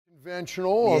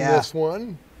Conventional on this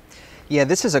one. Yeah,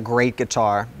 this is a great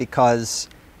guitar because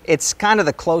it's kind of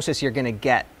the closest you're going to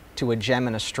get to a gem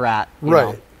and a Strat, you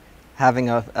know, having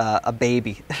a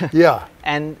baby. Yeah.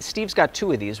 And Steve's got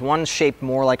two of these. One's shaped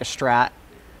more like a Strat,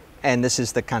 and this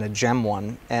is the kind of gem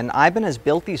one. And Ibanez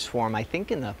built these for him, I think,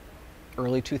 in the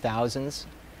early 2000s.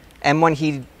 And when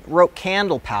he wrote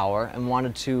Candle Power and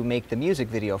wanted to make the music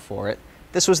video for it,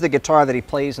 this was the guitar that he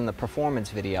plays in the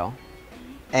performance video.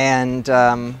 And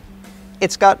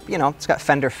it's got, you know, it's got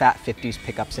Fender Fat 50s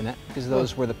pickups in it, because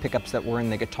those were the pickups that were in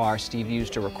the guitar Steve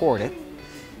used to record it.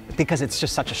 Because it's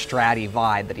just such a Stratty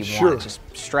vibe that he wanted. Just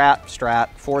Strat, Strat,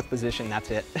 fourth position,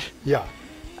 that's it. Yeah.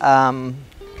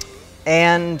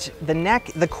 And the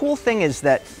neck, the cool thing is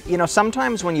that, you know,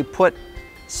 sometimes when you put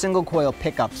single coil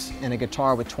pickups in a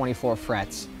guitar with 24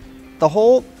 frets, the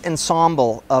whole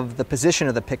ensemble of the position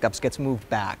of the pickups gets moved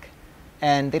back.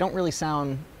 And they don't really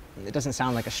sound, it doesn't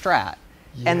sound like a Strat.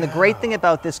 Yeah. And the great thing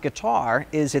about this guitar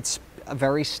is it's a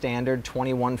very standard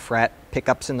 21 fret,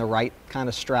 pickups in the right kind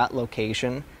of Strat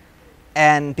location.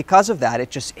 And because of that,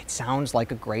 it sounds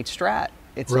like a great Strat.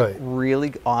 It's a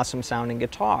really awesome sounding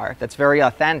guitar that's very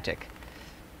authentic.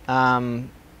 And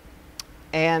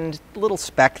little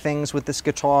spec things with this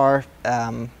guitar.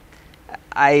 When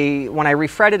I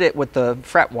refretted it with the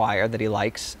fret wire that he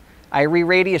likes, I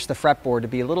re-radiused the fretboard to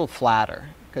be a little flatter,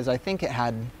 because I think it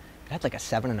had like a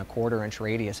 7¼ inch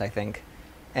radius, I think.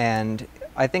 And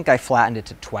I think I flattened it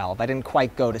to 12. I didn't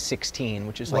quite go to 16,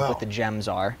 which is like what the gems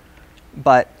are.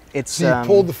 But it's... So you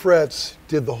pulled the frets,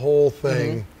 did the whole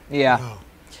thing. Yeah. Wow.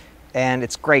 And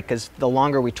it's great, because the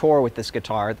longer we tour with this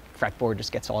guitar, the fretboard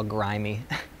just gets all grimy.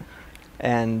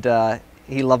 And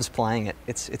he loves playing it.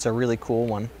 It's a really cool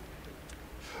one.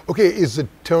 Okay, is the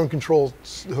tone control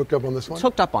hooked up on this one? It's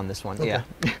hooked up on this one, yeah.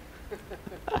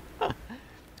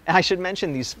 I should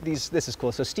mention this is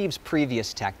cool. So Steve's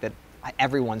previous tech that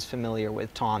everyone's familiar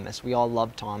with, Thomas. We all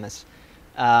love Thomas.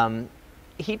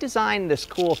 He designed this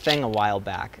cool thing a while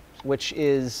back, which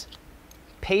is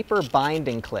paper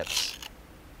binding clips.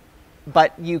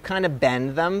 But you kind of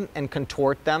bend them and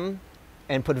contort them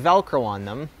and put Velcro on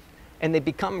them, and they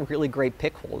become really great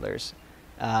pick holders.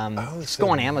 Just go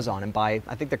on Amazon and buy,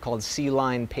 I think they're called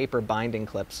C-line paper binding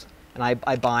clips. And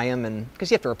I buy them, and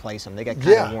because you have to replace them. They get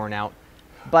kind of worn out.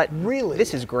 But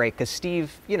this is great, because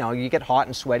Steve, you know, you get hot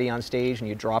and sweaty on stage and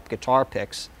you drop guitar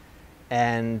picks,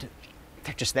 and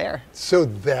they're just there. So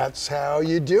that's how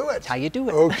you do it. That's how you do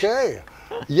it. Okay.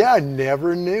 Yeah, I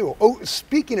never knew. Oh,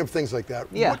 speaking of things like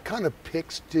that, what kind of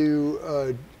picks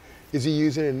is he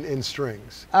using in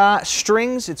strings?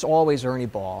 Strings, it's always Ernie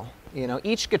Ball. You know,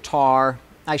 each guitar,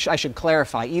 I should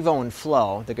clarify, Evo and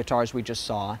Flo, the guitars we just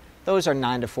saw, those are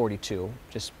 9-42,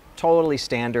 just totally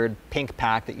standard pink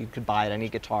pack that you could buy at any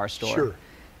guitar store. Sure.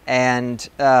 And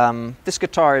this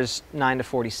guitar is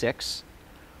 9-46,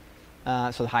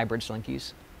 so the hybrid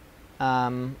slinkies.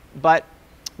 But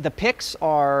the picks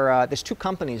are, there's two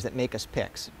companies that make us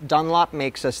picks. Dunlop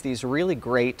makes us these really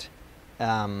great, they're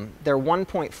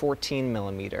 1.14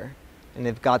 millimeter, and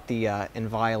they've got the in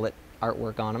violet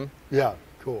artwork on them. Yeah,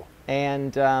 cool.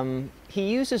 And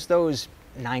he uses those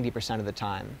 90% of the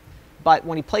time. But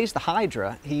when he plays the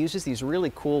Hydra, he uses these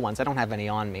really cool ones. I don't have any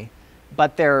on me,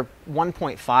 but they're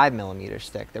 1.5 millimeters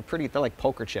thick. They're like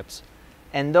poker chips.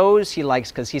 And those he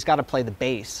likes because he's got to play the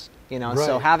bass, you know.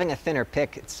 So having a thinner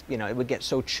pick, it's, you know, it would get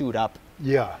so chewed up.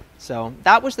 Yeah. So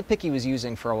that was the pick he was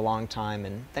using for a long time,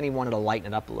 and then he wanted to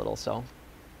lighten it up a little. So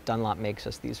Dunlop makes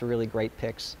us these really great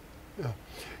picks. Yeah.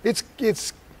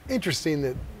 It's interesting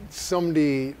that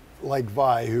somebody like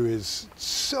Vai, who is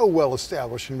so well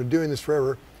established and been doing this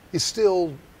forever, is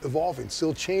still evolving,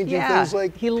 still changing things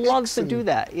like he loves to do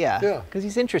that, because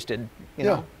he's interested, you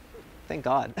know. Thank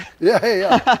God.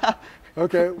 Yeah.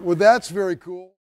 Okay, well, that's very cool.